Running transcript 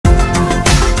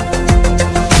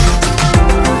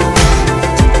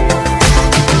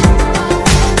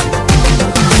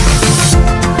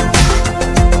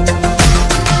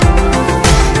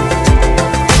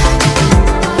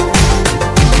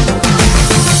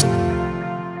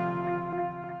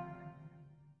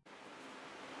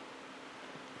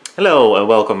Hello and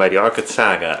welcome by the Orchid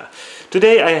Saga.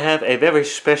 Today I have a very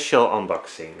special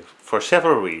unboxing for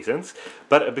several reasons,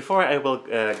 but before I will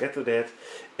get to that,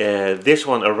 this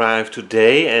one arrived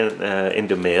today and in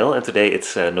the mail, and today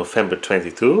it's November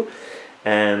 22,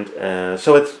 and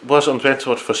so it was on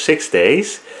transport for 6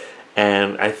 days,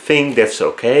 and I think that's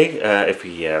okay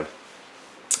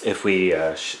if we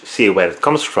see where it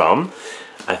comes from.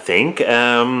 I think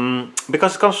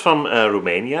because it comes from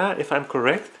Romania, if I'm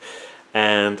correct.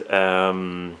 And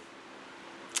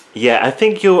yeah, I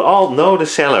think you all know the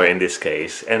seller in this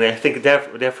case, and I think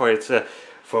therefore it's the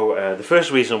first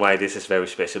reason why this is very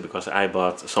special, because I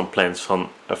bought some plants from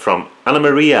Anna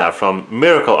Maria from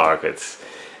Miracle Orchids,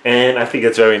 and I think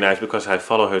it's very nice because I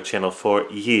follow her channel for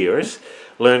years,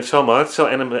 learned so much. So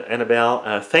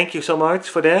Annabelle, thank you so much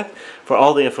for that, for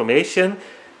all the information.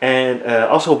 And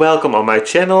also welcome on my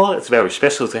channel. It's very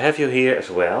special to have you here as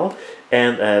well.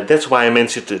 And that's why I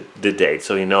mentioned the date,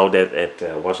 so you know that it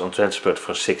was on transport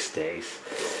for 6 days.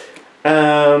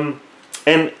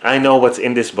 And I know what's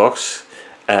in this box.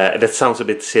 That sounds a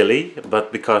bit silly,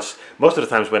 but because most of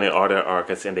the times when I order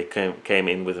orchids and they came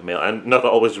in with the mail, I not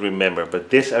always remember,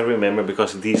 but this I remember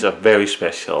because these are very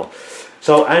special.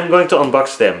 So I'm going to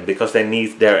unbox them because they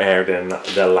need their air,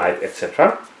 their light,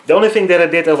 etc. The only thing that I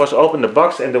did was open the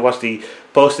box, and there was the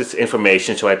postage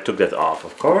information, so I took that off,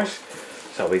 of course.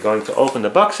 So we're going to open the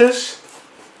boxes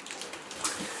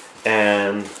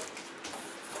and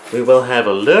we will have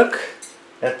a look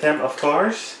at them, of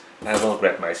course. I will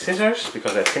grab my scissors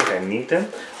because I think I need them.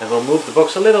 I will move the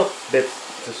box a little bit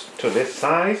to this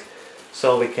side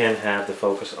so we can have the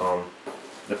focus on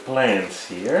the plants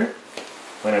here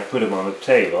when I put them on the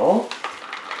table.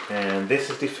 And this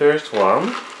is the first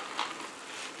one.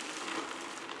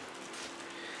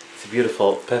 It's a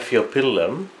beautiful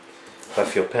Paphiopedilum.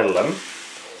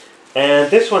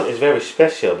 And this one is very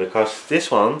special because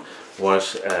this one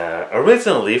was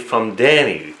originally from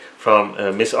Danny, from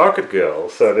Miss Orchid Girl.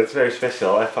 So that's very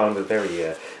special. I found it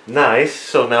very nice.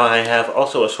 So now I have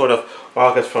also a sort of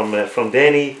orchid from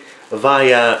Danny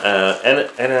via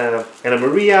Anna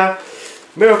Maria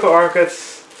Miracle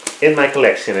Orchids in my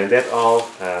collection, and that all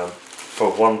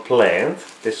for one plant.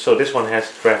 So this one has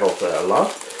traveled a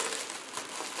lot.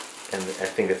 And I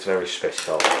think it's very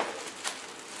special.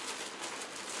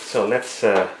 So let's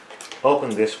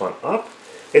open this one up.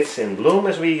 It's in bloom,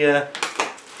 as we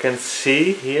can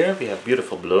see here. We have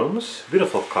beautiful blooms,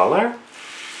 beautiful color.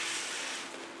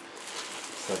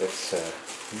 So that's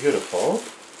beautiful.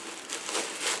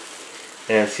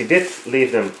 And she did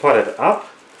leave them potted up,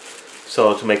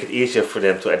 so to make it easier for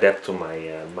them to adapt to my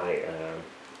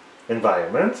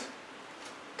environment.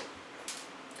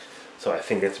 So I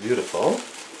think that's beautiful.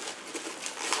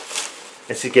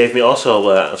 And she gave me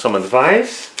also some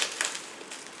advice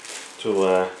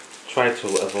to try to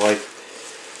avoid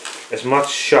as much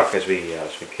shock as we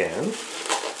can.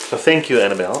 So thank you,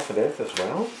 Annabelle, for that as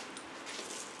well.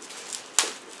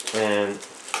 And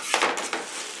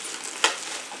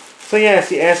so yeah,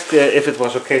 she asked if it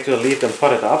was okay to leave them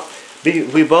potted up.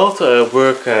 We both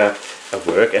work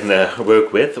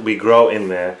with. We grow in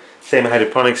the same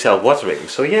hydroponic cell watering.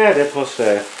 So yeah, that was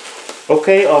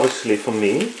okay, obviously, for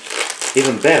me.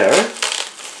 Even better,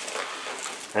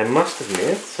 I must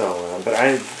admit. So, but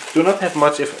I do not have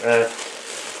much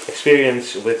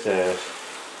experience with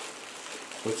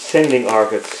sending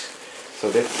orchids,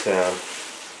 so that's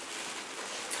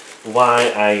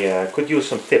why I could use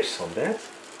some tips on that.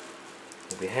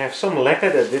 We have some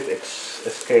lacquer that did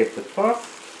escape the pot,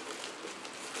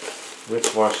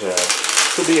 which was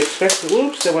to be expected.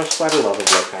 Oops, there was quite a lot of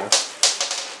lacquer.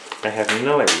 I have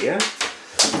no idea.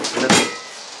 Let me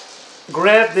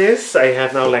grab this. I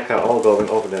have now lacquer all going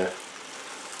over the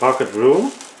orchid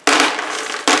room.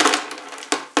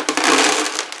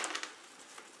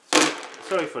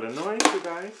 Sorry for the noise, you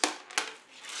guys.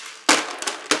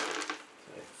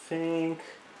 I think...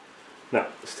 No,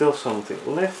 still something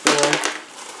left there.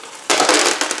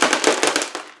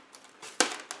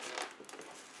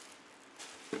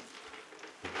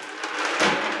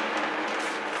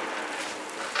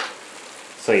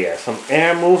 So yeah, some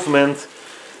air movement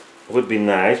would be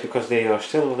nice because they are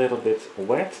still a little bit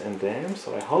wet and damp,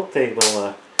 so I hope they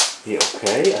will be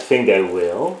okay. I think they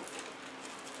will.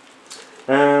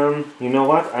 You know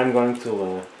what, I'm going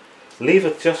to leave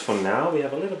it just for now. We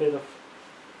have a little bit of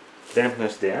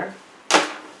dampness there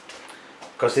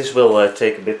because this will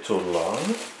take a bit too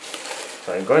long.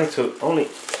 So I'm going to only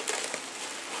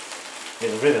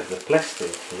get rid of the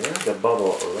plastic here, the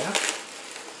bubble wrap,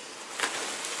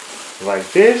 like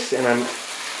this, and I'm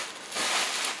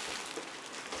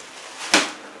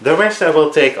The rest I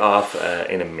will take off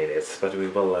in a minute, but we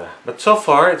will. But so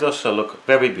far it does look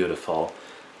very beautiful.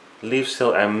 Leaves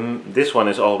still, this one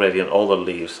is already an older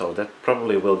leaf, so that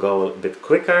probably will go a bit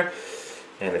quicker.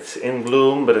 And it's in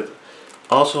bloom, but it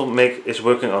also is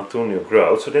working on 2 new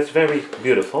growths, so that's very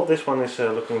beautiful. This one is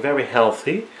looking very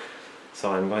healthy,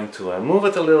 so I'm going to move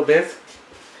it a little bit,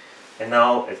 and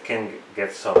now it can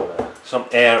get some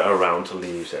air around the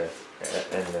leaves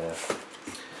and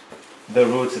the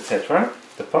roots, etc.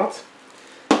 The pot.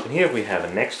 And here we have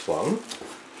a next one,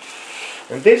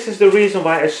 and this is the reason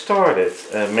why I started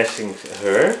messing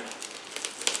her,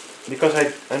 because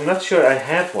I'm not sure I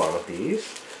have one of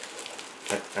these.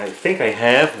 I think I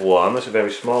have one, it's a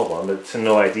very small one, but it's a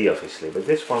no ID obviously. But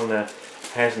this one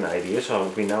has an ID,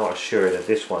 so we now are sure that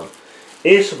this one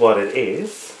is what it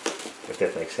is, if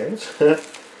that makes sense.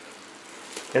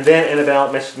 And then Annabelle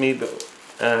messaged me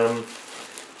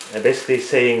basically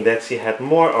saying that she had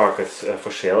more orchids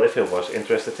for sale if I was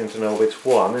interested in to know which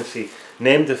one, and she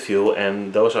named a few,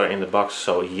 and those are in the box,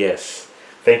 so yes.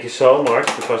 Thank you so much,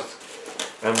 because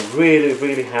I'm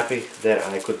really happy that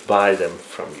I could buy them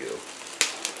from you.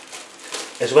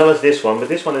 As well as this one, but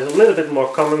this one is a little bit more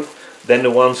common than the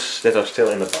ones that are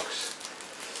still in the box.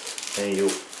 And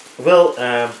you will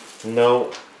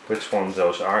know which ones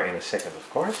those are in a second, of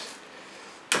course.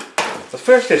 But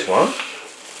first this one.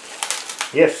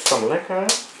 Yes, some lekker.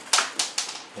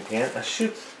 Again, I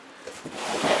should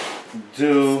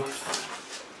do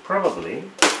probably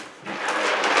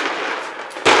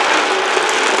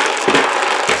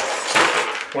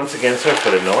once again, sorry for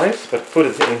the noise, but put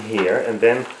it in here and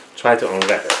then try to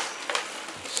unwrap it.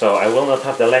 So I will not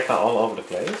have the lekker all over the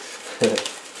place. Yeah,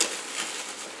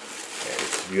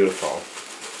 it's beautiful.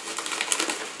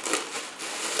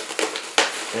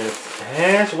 And it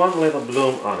has one little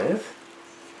bloom on it.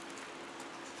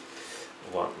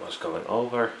 One was going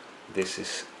over. This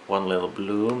is one little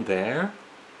bloom there.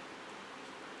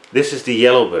 This is the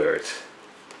yellow bird.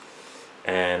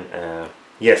 And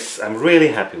yes, I'm really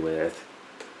happy with it.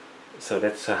 So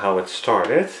that's how it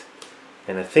started.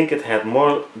 And I think it had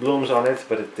more blooms on it,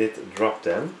 but it did drop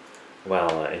them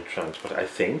while in transport, I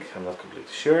think. I'm not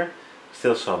completely sure.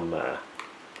 Still some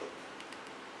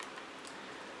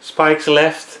spikes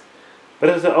left.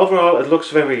 But overall it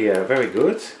looks very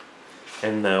good.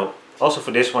 And also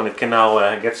for this one it can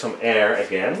now get some air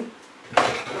again.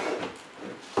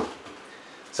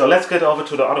 So let's get over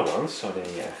to the other ones so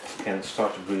they can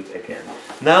start to breathe again.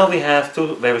 Now we have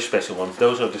 2 very special ones.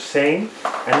 Those are the same.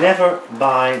 I never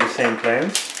buy the same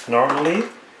plants normally,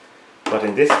 but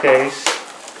in this case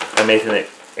I made an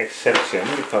exception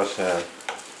because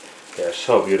they're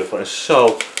so beautiful and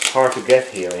so hard to get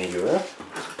here in Europe.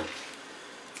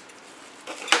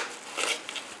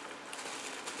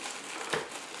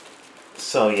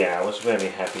 So yeah, I was very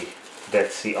happy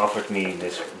that she offered me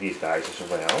these guys as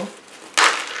well.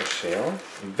 For sale.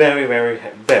 Very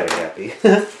happy.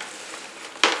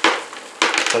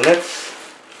 So let's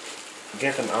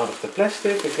get them out of the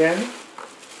plastic again.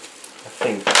 I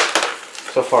think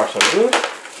so far so good.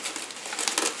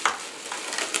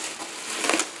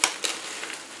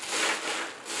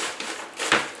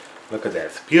 Look at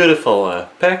that, beautiful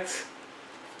packed.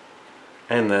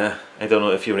 And I don't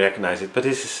know if you recognize it, but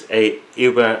this is a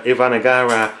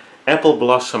Ivanagara Apple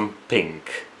Blossom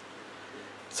Pink.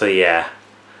 So yeah.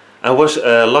 I was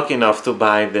lucky enough to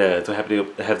buy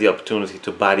have the opportunity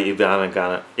to buy the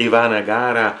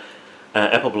Ivanagara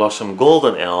Apple Blossom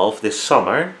Golden Elf this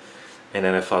summer, and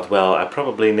then I thought, well, I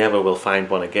probably never will find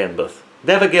one again, but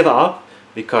never give up,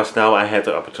 because now I had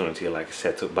the opportunity, like I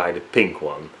said, to buy the pink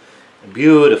one.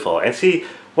 Beautiful, and she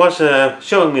was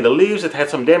showing me the leaves. It had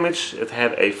some damage. It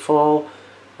had a fall.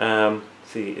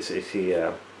 She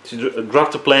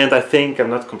dropped the plant, I think. I'm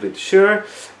not completely sure,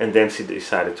 and then she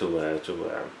decided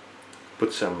to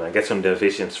get some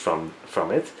divisions from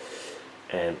it,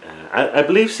 and I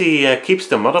believe she keeps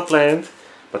the mother plant,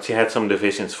 but she had some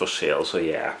divisions for sale. So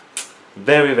yeah,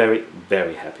 very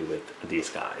happy with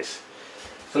these guys.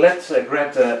 So let's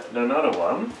grab another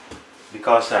one,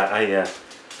 because I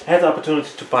had the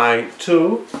opportunity to buy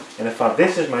 2, and I thought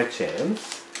this is my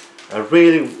chance. I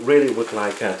really would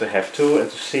like to have 2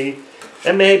 and to see,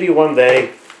 and maybe one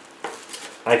day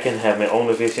I can have my own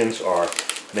divisions, or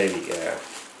maybe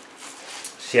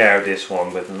share this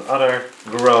one with another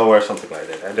grower or something like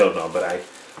that. I don't know, but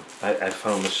I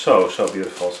found it so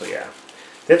beautiful. So yeah,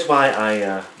 that's why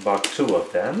I bought 2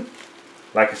 of them.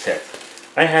 Like I said,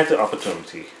 I had the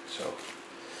opportunity. So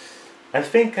I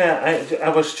think I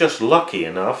was just lucky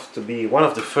enough to be one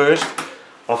of the first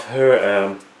of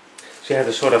her. She had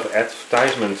a sort of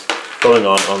advertisement going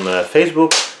on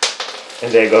Facebook,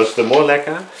 and there goes the more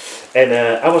lekker. And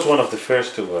I was one of the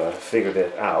first to figure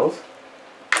that out.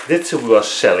 This was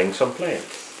selling some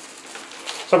plants.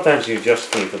 Sometimes you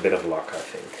just need a bit of luck, I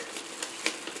think.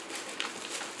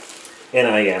 And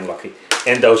I am lucky.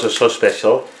 And those are so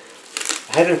special.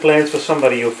 Having plants for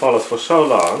somebody you followed for so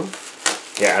long.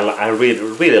 Yeah, I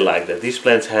really like that. These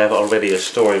plants have already a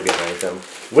story behind them.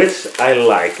 Which I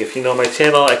like. If you know my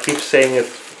channel, I keep saying it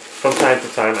from time to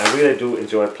time. I really do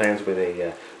enjoy plants with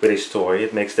a story.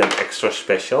 It makes them extra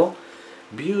special.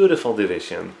 Beautiful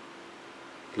division.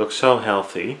 Looks so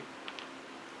healthy.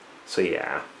 So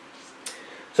yeah.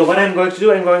 So what I'm going to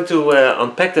do, I'm going to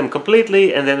unpack them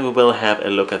completely, and then we will have a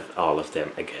look at all of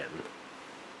them again.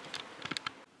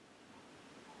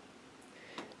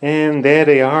 And there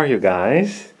they are, you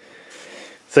guys.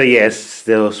 So yes,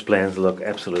 those plants look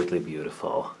absolutely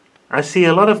beautiful. I see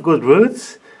a lot of good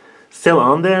roots still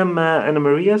on them, Anna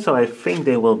Maria, so I think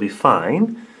they will be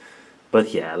fine.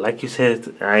 But yeah, like you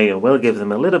said, I will give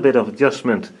them a little bit of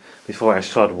adjustment before I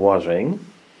start watering.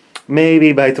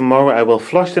 Maybe by tomorrow I will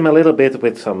flush them a little bit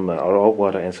with some raw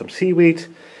water and some seaweed.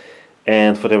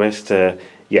 And for the rest,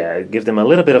 yeah, give them a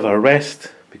little bit of a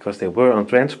rest because they were on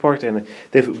transport and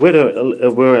they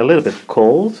were a little bit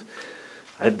cold.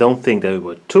 I don't think they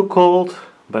were too cold,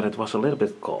 but it was a little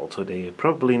bit cold. So they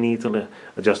probably need to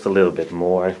adjust a little bit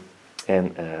more.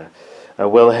 And I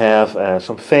will have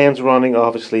some fans running,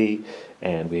 obviously.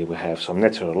 And we will have some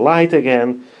natural light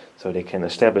again. So they can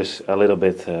establish a little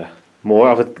bit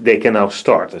more of it. They can now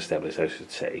start establish, I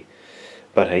should say.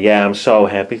 But yeah, I'm so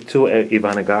happy. 2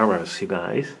 Ibanagaras, you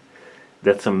guys.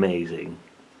 That's amazing.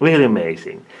 Really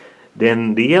amazing.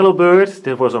 Then the yellow bird,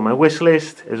 that was on my wish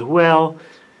list as well.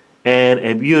 And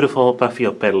a beautiful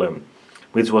Paphiopedilum,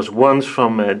 which was once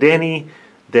from Danny.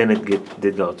 Then it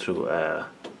did go through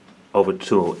over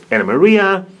to Anna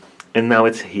Maria. And now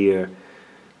it's here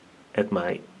at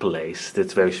my place.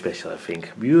 That's very special, I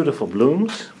think. Beautiful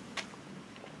blooms.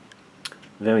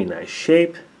 Very nice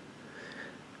shape.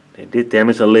 They did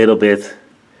damage a little bit,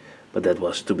 but that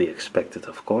was to be expected,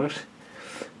 of course.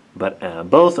 But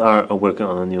both are working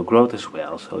on a new growth as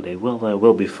well, so they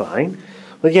will be fine.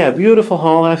 But yeah, beautiful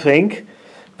haul, I think.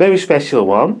 Very special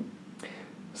one.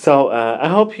 So I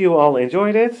hope you all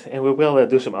enjoyed it, and we will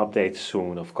do some updates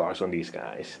soon, of course, on these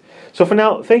guys. So for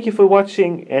now, thank you for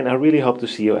watching, and I really hope to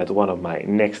see you at one of my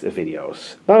next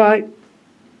videos. Bye bye!